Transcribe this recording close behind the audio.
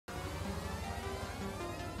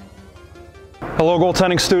Hello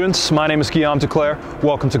goaltending students, my name is Guillaume Duclair.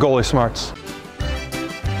 Welcome to Goalie Smarts.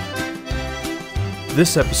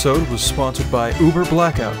 This episode was sponsored by Uber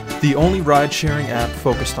Blackout, the only ride-sharing app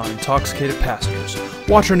focused on intoxicated passengers.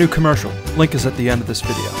 Watch our new commercial. Link is at the end of this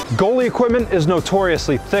video. Goalie equipment is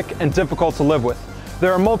notoriously thick and difficult to live with.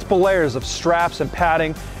 There are multiple layers of straps and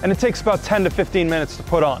padding, and it takes about 10 to 15 minutes to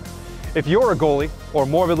put on. If you're a goalie or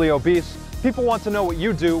morbidly obese, people want to know what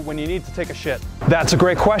you do when you need to take a shit. That's a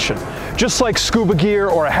great question. Just like scuba gear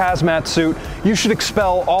or a hazmat suit, you should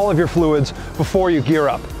expel all of your fluids before you gear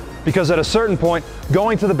up. Because at a certain point,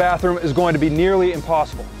 going to the bathroom is going to be nearly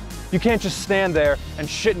impossible. You can't just stand there and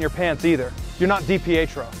shit in your pants either. You're not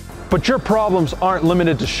DiPietro. But your problems aren't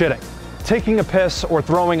limited to shitting. Taking a piss or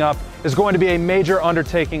throwing up is going to be a major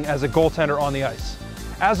undertaking as a goaltender on the ice.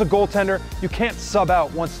 As a goaltender, you can't sub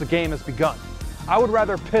out once the game has begun. I would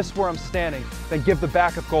rather piss where I'm standing than give the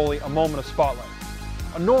backup goalie a moment of spotlight.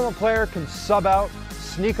 A normal player can sub out,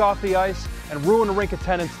 sneak off the ice, and ruin a rink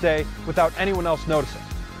attendant's day without anyone else noticing.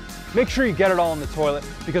 Make sure you get it all in the toilet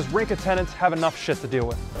because rink attendants have enough shit to deal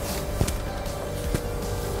with.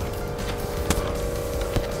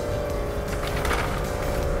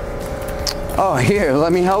 Oh, here,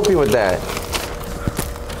 let me help you with that.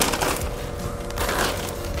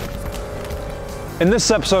 In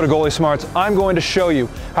this episode of Goalie Smarts, I'm going to show you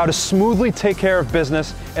how to smoothly take care of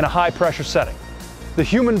business in a high-pressure setting. The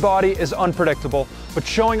human body is unpredictable, but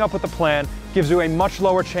showing up with a plan gives you a much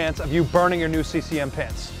lower chance of you burning your new CCM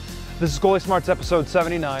pants. This is Goalie Smarts episode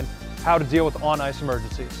 79, How to Deal with On-Ice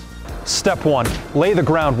Emergencies. Step 1, lay the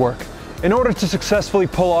groundwork. In order to successfully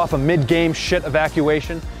pull off a mid-game shit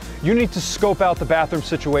evacuation, you need to scope out the bathroom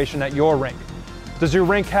situation at your rink. Does your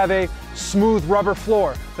rink have a smooth rubber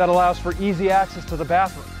floor that allows for easy access to the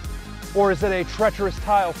bathroom? Or is it a treacherous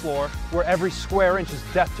tile floor where every square inch is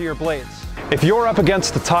death to your blades? If you're up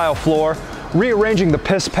against the tile floor, rearranging the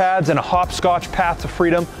piss pads in a hopscotch path to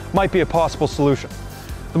freedom might be a possible solution.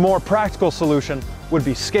 The more practical solution would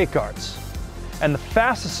be skate guards. And the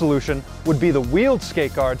fastest solution would be the wheeled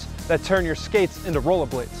skate guards that turn your skates into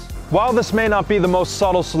rollerblades. While this may not be the most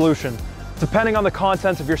subtle solution, depending on the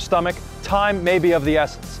contents of your stomach, time may be of the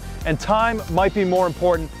essence. And time might be more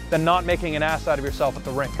important than not making an ass out of yourself at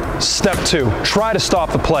the rink. Step 2, try to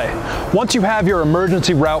stop the play. Once you have your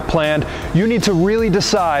emergency route planned, you need to really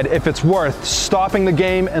decide if it's worth stopping the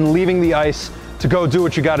game and leaving the ice to go do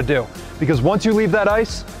what you gotta do. Because once you leave that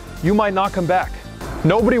ice, you might not come back.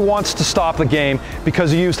 Nobody wants to stop the game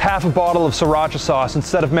because you used half a bottle of sriracha sauce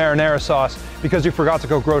instead of marinara sauce because you forgot to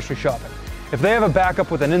go grocery shopping. If they have a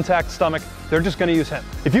backup with an intact stomach, they're just gonna use him.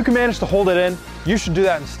 If you can manage to hold it in, you should do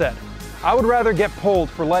that instead. I would rather get pulled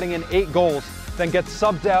for letting in 8 goals than get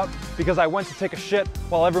subbed out because I went to take a shit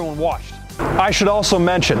while everyone watched. I should also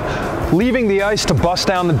mention, leaving the ice to bust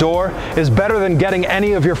down the door is better than getting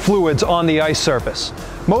any of your fluids on the ice surface.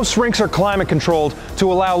 Most rinks are climate controlled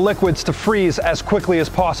to allow liquids to freeze as quickly as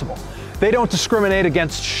possible. They don't discriminate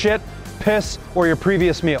against shit, piss, or your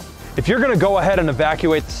previous meal. If you're gonna go ahead and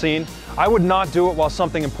evacuate the scene, I would not do it while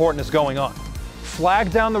something important is going on.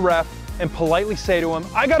 Flag down the ref and politely say to him,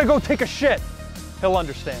 "I gotta go take a shit." He'll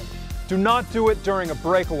understand. Do not do it during a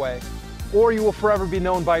breakaway, or you will forever be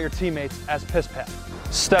known by your teammates as Piss Pat.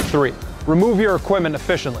 Step 3, remove your equipment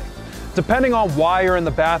efficiently. Depending on why you're in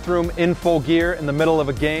the bathroom in full gear in the middle of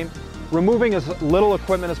a game, removing as little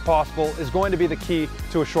equipment as possible is going to be the key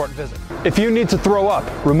to a short visit. If you need to throw up,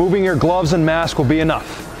 removing your gloves and mask will be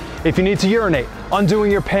enough. If you need to urinate,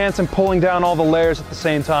 undoing your pants and pulling down all the layers at the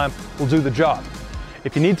same time will do the job.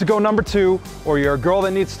 If you need to go number 2, or you're a girl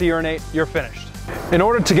that needs to urinate, you're finished. In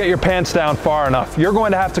order to get your pants down far enough, you're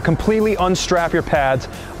going to have to completely unstrap your pads,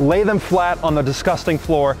 lay them flat on the disgusting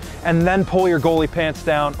floor, and then pull your goalie pants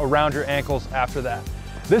down around your ankles after that.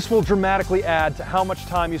 This will dramatically add to how much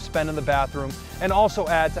time you spend in the bathroom, and also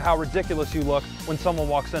add to how ridiculous you look when someone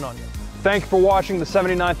walks in on you. Thank you for watching the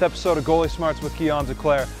 79th episode of Goalie Smarts with Guillaume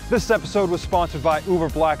Duclair. This episode was sponsored by Uber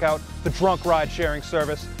Blackout, the drunk ride sharing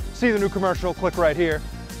service. See the new commercial, click right here.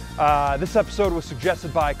 This episode was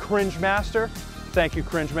suggested by Cringe Master. Thank you,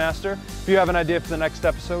 Cringe Master. If you have an idea for the next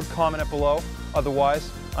episode, comment it below.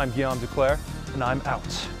 Otherwise, I'm Guillaume Duclair, and I'm out.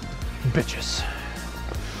 Bitches.